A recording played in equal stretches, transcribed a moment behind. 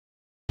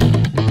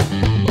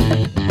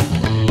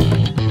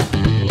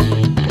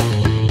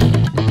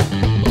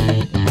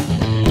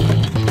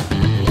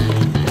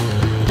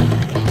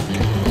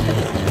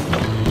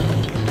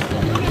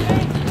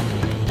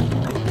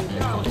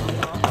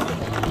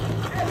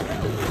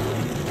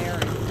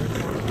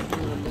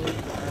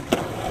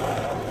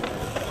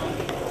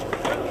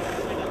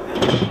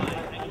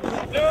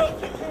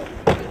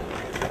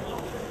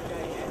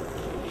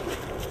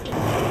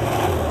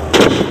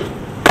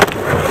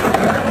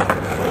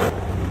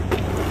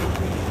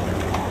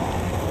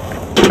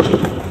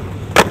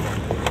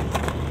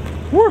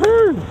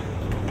Woohoo!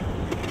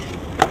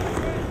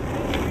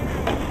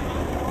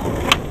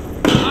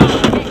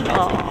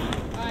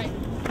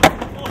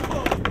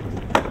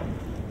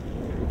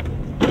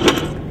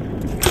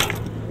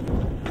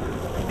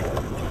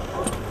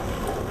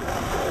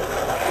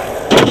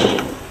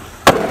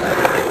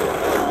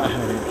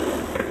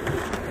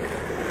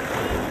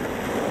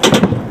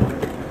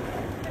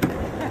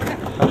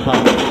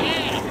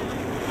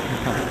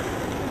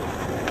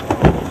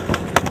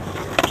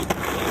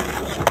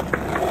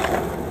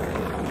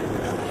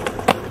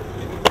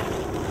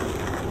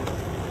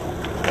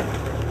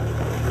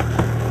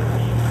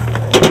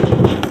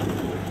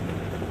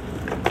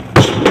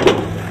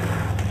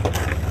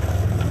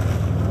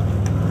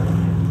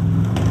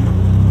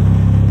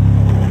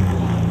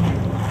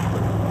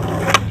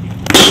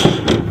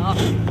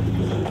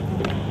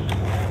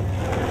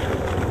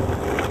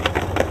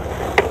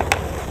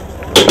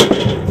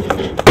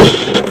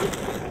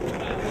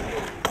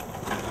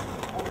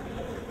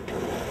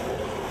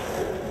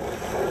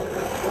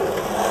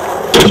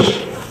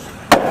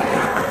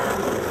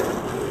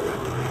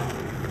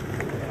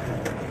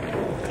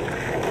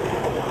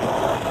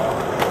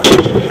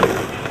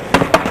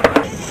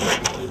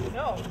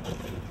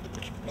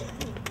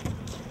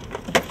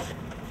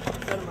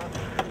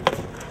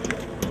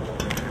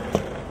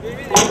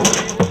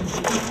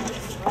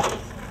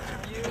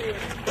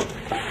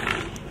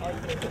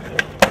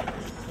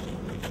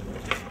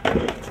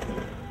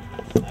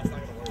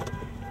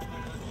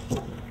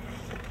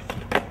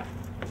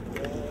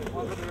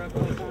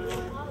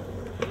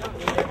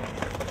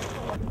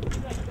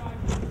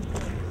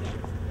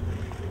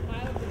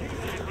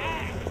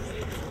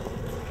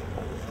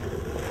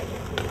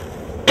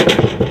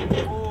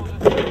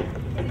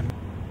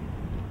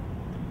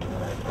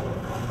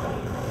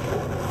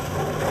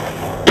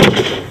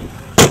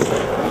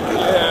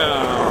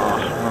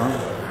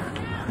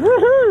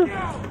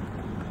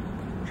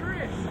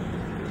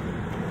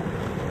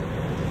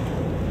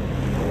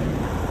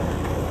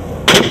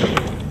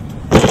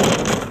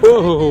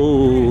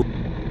 Whoa!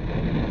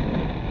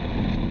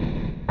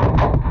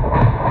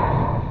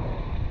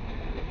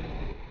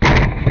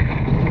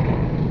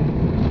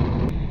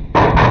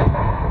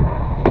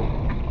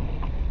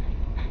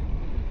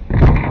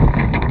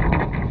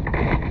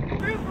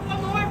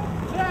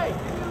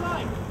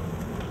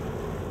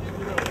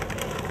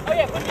 Oh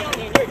yeah, put me on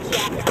there, you're a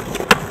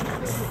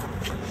jackass.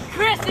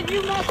 Chris, did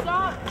you mess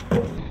up?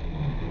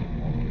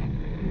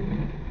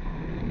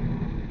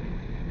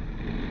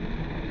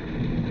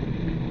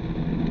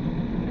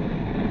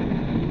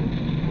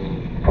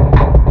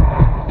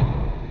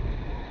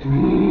 You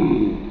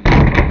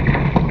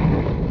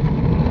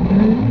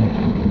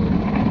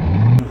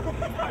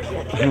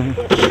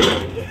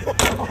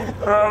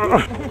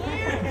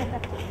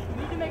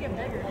need to make it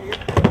bigger.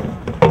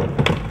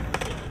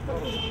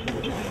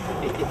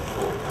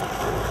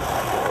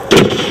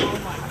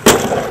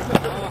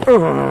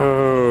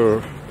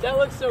 That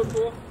looks so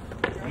cool.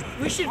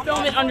 We should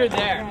film it under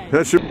there.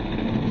 That should.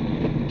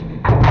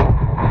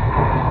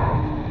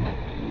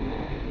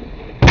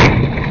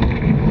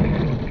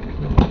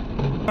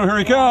 Oh, here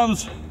he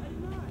comes.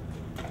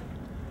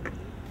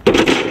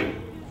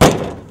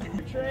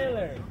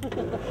 Trailer.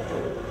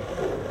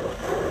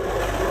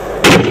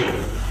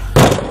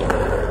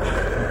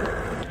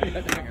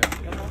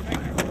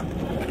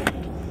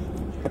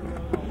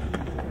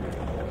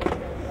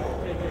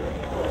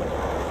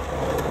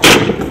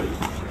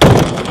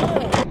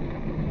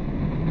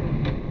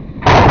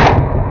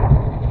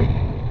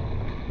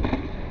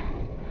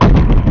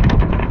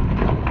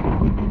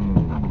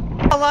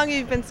 How long have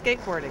you been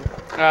skateboarding?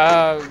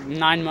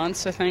 9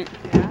 months, I think.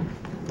 Yeah.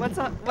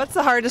 What's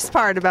the hardest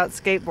part about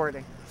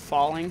skateboarding?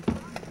 Falling.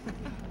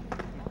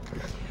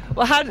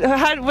 Well,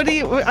 what do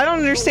you? I don't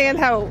understand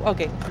how.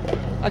 Okay,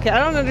 I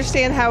don't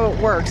understand how it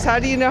works. How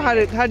do you know how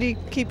do you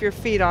keep your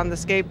feet on the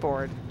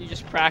skateboard? You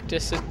just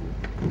practice it.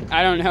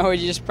 I don't know.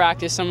 You just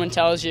practice. Someone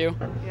tells you.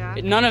 Yeah.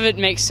 None of it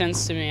makes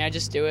sense to me. I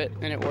just do it,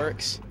 and it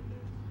works.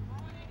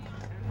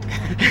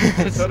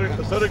 Is that a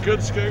good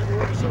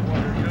skateboard? Is that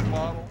a good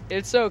model?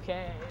 It's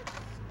okay.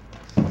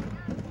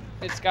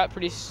 It's got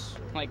pretty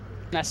like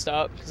messed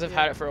up because I've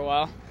had it for a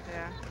while.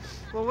 Yeah.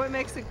 Well, what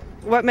makes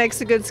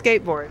a good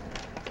skateboard?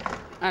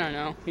 I don't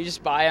know. You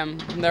just buy them.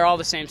 They're all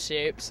the same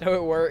shape, so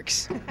it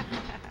works.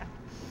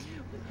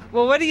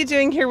 Well, what are you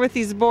doing here with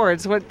these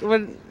boards? What?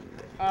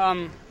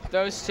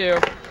 Those two.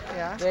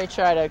 Yeah. They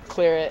try to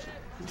clear it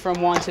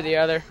from one to the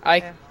other.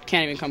 I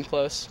can't even come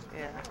close.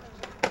 Yeah.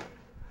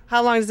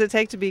 How long does it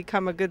take to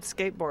become a good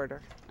skateboarder?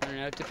 I don't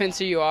know. It depends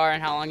who you are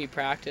and how long you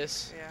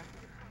practice. Yeah.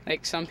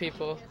 Like some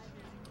people,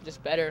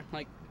 just better,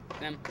 like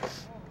them.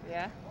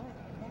 Yeah.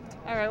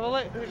 All right. Well,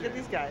 look at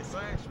these guys.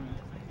 Thanks, man.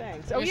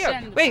 Thanks. Oh You're yeah.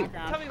 standing in the Wait.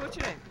 background. Tell me what's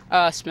your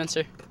name.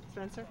 Spencer.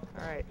 Spencer.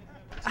 All right.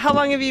 How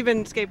long have you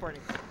been skateboarding?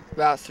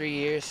 About 3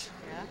 years.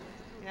 Yeah.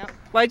 Yeah.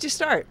 Why'd you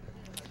start?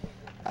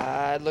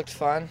 It looked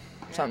fun,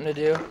 something to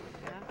do.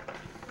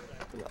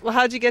 Yeah. Well,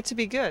 how'd you get to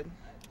be good?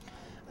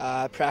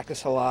 I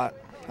practice a lot.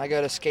 I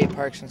go to skate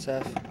parks and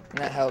stuff, and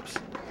that helps.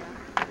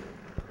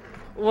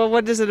 Well,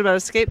 what is it about a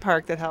skate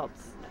park that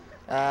helps?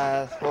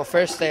 Well,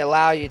 first they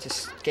allow you to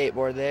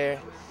skateboard there,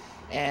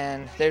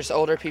 and there's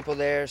older people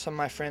there. Some of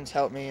my friends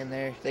help me, and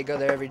they go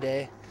there every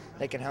day.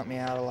 They can help me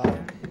out a lot.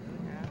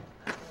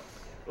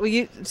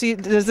 Well,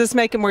 does this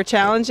make it more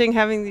challenging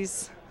having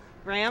these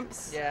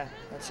ramps? Yeah,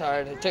 that's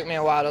hard. It took me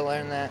a while to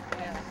learn that.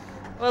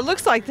 Well, it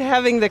looks like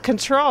having the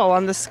control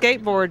on the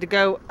skateboard to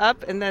go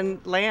up and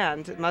then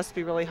land, it must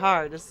be really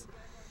hard.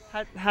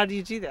 How do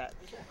you do that?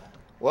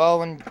 Well,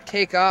 when you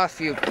take off,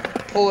 you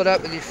pull it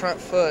up with your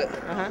front foot,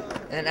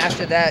 and then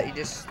after that, you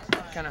just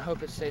kind of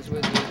hope it stays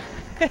with you.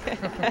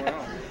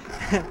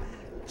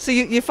 So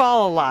you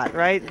fall a lot,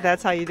 right?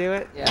 That's how you do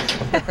it?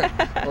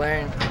 Yeah.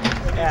 Learn.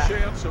 Any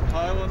chance of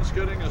Highlands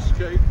getting a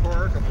skate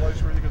park, a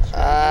place where you can skate?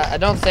 I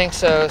don't think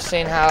so,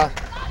 seeing how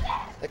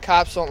the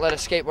cops won't let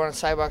us skateboard on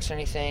sidewalks or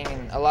anything,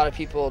 and a lot of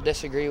people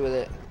disagree with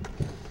it.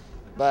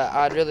 But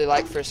I'd really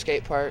like for a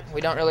skate park.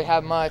 We don't really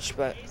have much,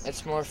 but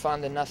it's more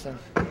fun than nothing.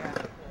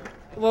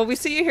 Well, we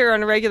see you here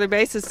on a regular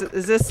basis.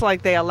 Is this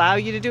like they allow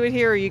you to do it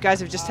here, or you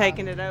guys have just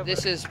taken it over?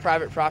 This is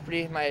private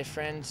property. My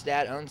friend's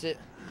dad owns it,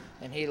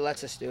 and he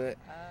lets us do it.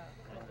 All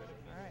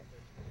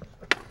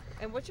right.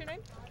 And what's your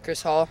name?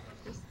 Chris Hall.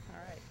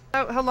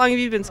 All right. How long have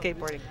you been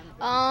skateboarding?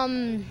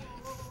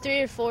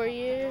 3 or 4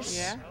 years.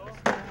 Yeah.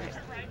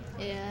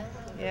 Yeah.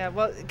 Yeah.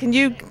 Well, can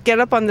you get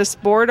up on this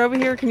board over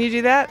here? Can you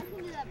do that? I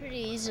can do that pretty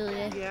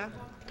easily. Yeah.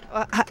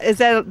 Is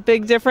that a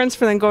big difference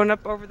for then going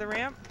up over the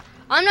ramp?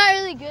 I'm not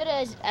really good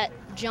at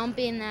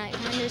jumping that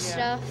kind of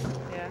stuff,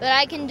 but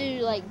I can do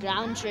like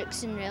ground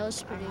tricks and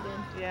rails pretty good.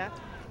 Yeah.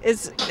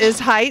 Is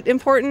height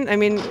important? I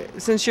mean,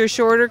 since you're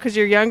shorter because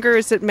you're younger,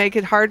 does it make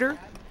it harder?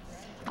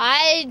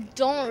 I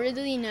don't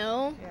really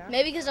know.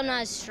 Maybe because I'm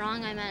not as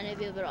strong, I might not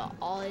be able to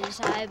always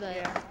high, but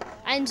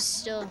I can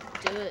still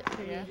do it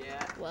pretty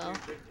well.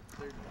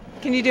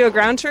 Can you do a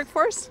ground trick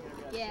for us?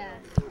 Yeah.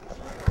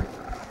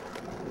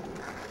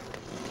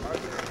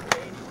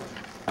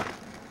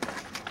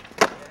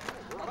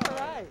 All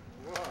right.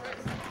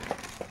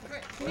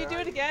 Can you do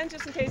it again,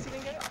 just in case you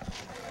didn't get it?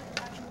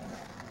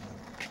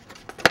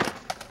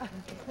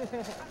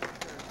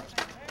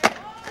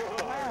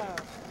 Wow.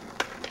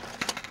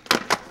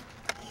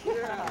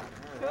 Yeah.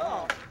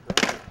 Cool.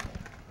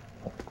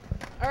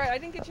 All right, I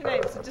didn't get your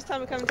name, so just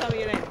come and tell me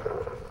your name.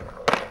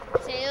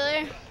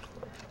 Taylor.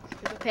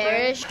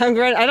 Parrish. I'm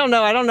great. I don't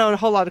know a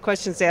whole lot of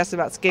questions to ask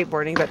about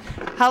skateboarding, but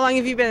how long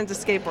have you been into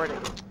skateboarding?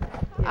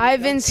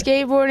 I've been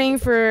skateboarding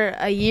for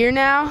a year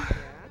now.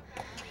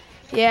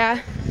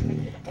 Yeah.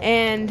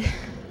 And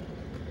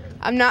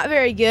I'm not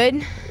very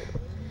good,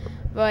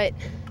 but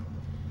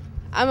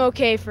I'm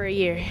okay for a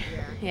year.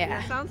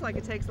 Yeah. It sounds like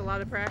it takes a lot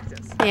of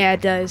practice. Yeah,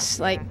 it does.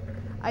 Like,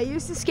 I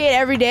used to skate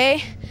every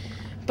day,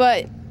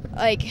 but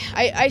like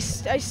I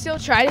still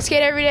try to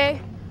skate every day,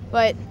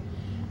 but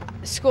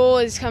school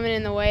is coming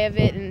in the way of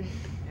it, and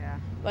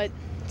but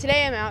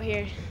today I'm out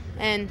here,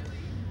 and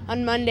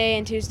on Monday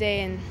and Tuesday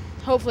and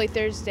hopefully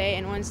Thursday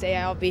and Wednesday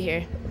I'll be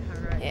here.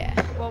 All right. Yeah.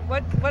 Well,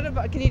 what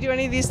about? Can you do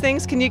any of these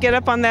things? Can you get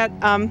up on that?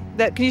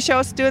 Can you show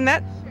us doing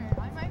that? Sure.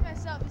 I might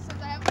mess up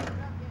since I haven't put it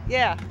up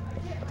yet. Yeah.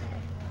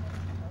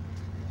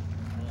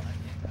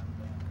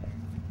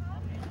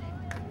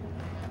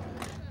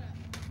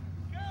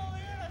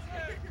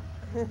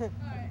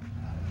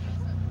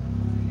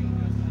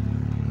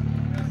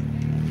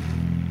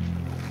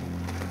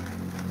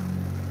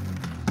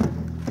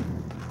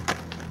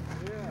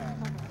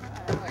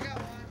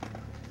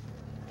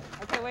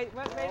 Okay, wait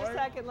a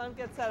second. Let him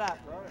get set up.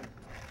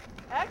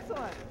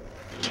 Excellent.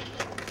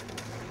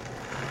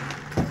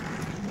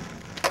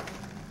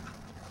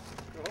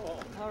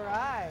 All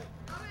right.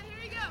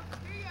 Here you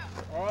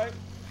go. All right.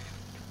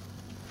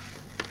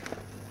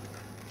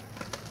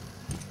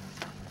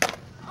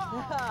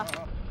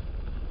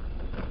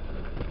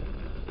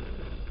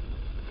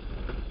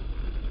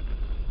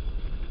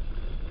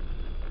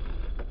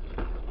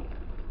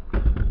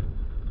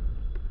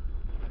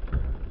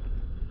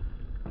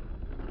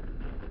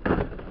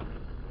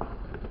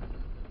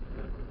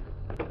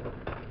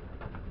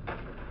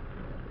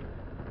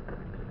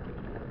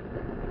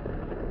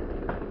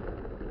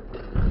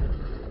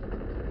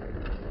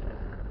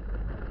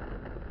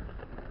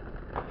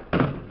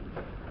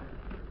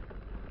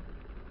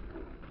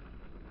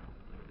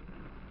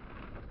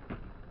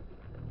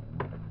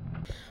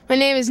 My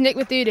name is Nick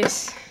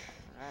Mathutis.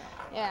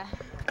 Yeah.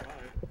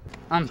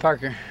 I'm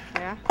Parker.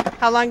 Yeah.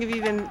 How long have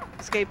you been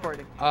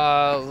skateboarding?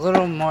 A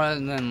little more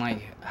than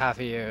like half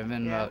a year. I've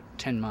been about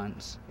 10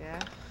 months. Yeah.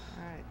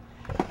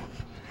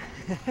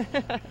 All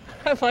right.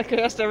 I've like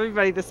asked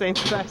everybody the same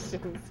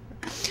questions.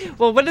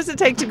 Well, what does it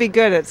take to be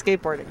good at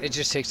skateboarding? It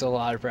just takes a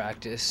lot of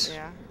practice.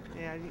 Yeah.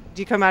 Yeah.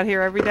 Do you come out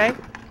here every day?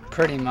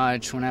 Pretty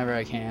much whenever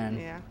I can.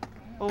 Yeah.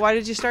 Well, why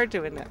did you start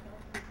doing that?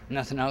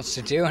 Nothing else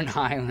to do in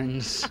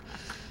Highlands.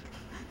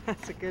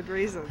 That's a good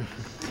reason.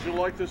 Would you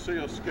like to see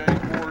a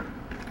skateboard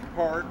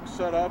park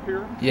set up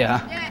here?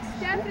 Yeah. Yes,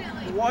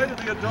 definitely. Why do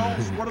the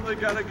adults, what do they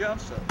got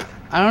against it?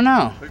 I don't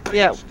know. They think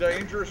Yeah. it's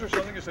dangerous or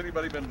something? Has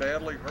anybody been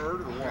badly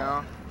hurt or what?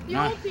 No. The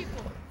old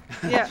people.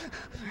 Yeah.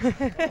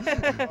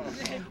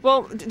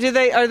 Well, do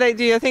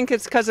you think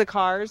it's because of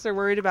cars? They're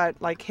worried about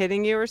like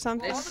hitting you or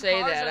something? They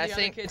say that. I The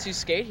think other kids who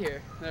skate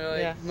here. They're like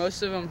Yeah.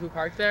 most of them who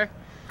park there.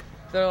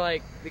 They're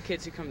like the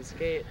kids who come and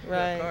skate. Who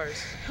have Right.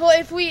 cars. Well,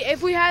 if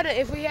we had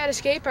a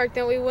skate park,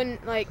 then we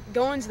wouldn't like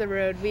go into the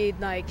road. We'd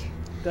like,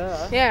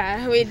 Duh.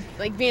 yeah, we'd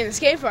like be in the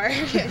skate park.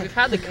 We've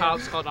had the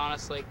cops called on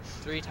us like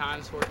 3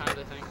 times, 4 times,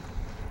 I think.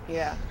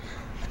 Yeah.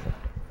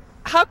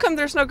 How come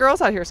there's no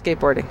girls out here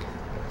skateboarding?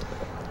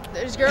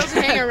 There's girls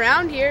that hang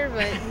around here,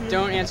 but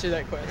Don't answer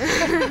that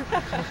question.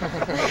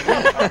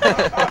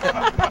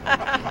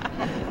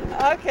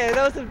 Okay,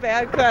 that was a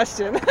bad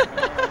question.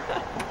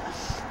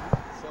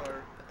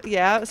 Sorry.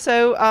 Yeah.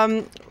 So Got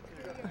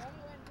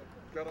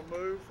a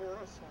move for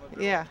us? Wanna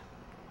do yeah.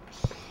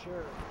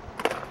 Sure.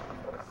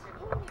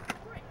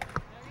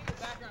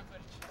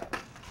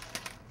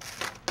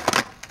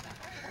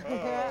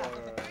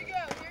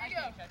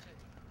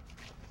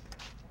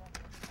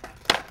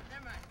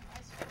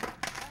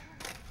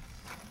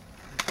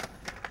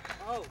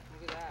 Oh,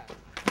 look at that.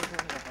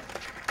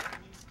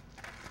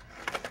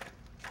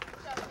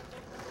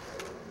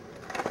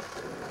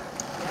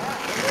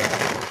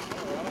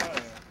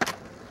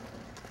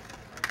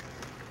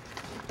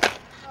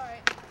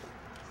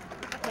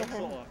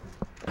 Excellent.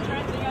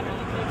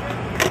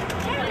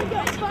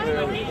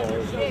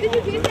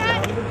 Did you get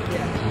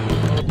that?